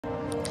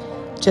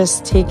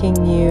just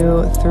taking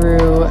you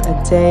through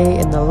a day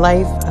in the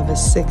life of a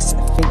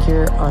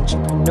 6-figure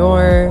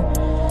entrepreneur.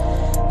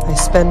 I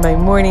spend my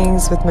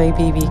mornings with my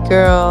baby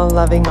girl,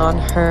 loving on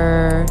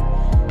her.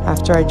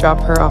 After I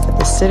drop her off at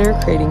the sitter,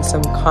 creating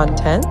some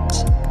content.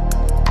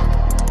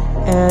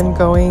 And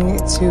going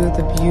to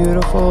the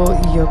beautiful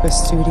yoga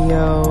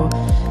studio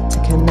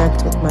to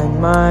connect with my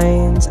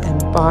mind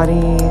and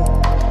body.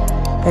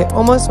 I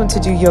almost went to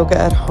do yoga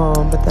at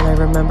home, but then I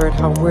remembered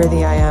how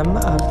worthy I am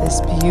of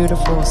this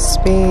beautiful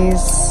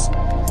space.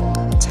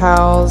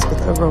 Towels with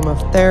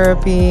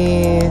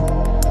aromatherapy,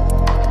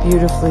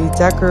 beautifully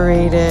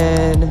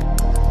decorated,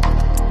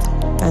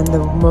 and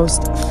the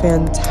most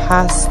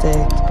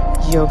fantastic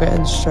yoga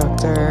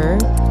instructor.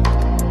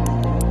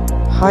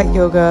 Hot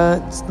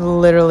yoga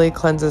literally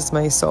cleanses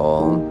my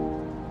soul.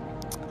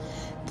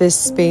 This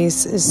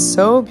space is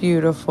so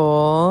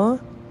beautiful.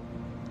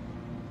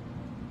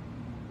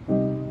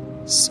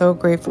 So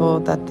grateful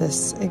that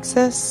this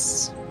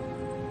exists.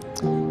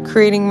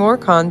 Creating more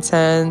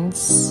content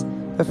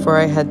before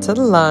I head to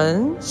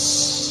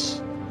lunch.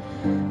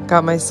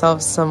 Got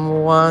myself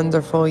some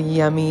wonderful,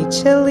 yummy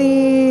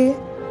chili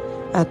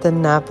at the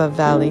Napa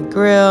Valley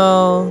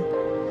Grill.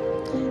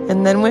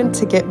 And then went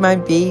to get my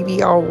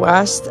baby all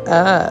washed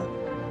up.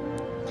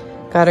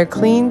 Got her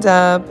cleaned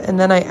up. And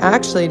then I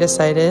actually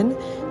decided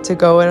to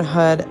go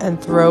ahead and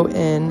throw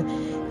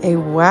in a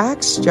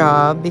wax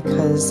job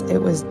because it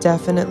was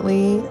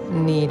definitely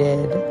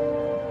needed.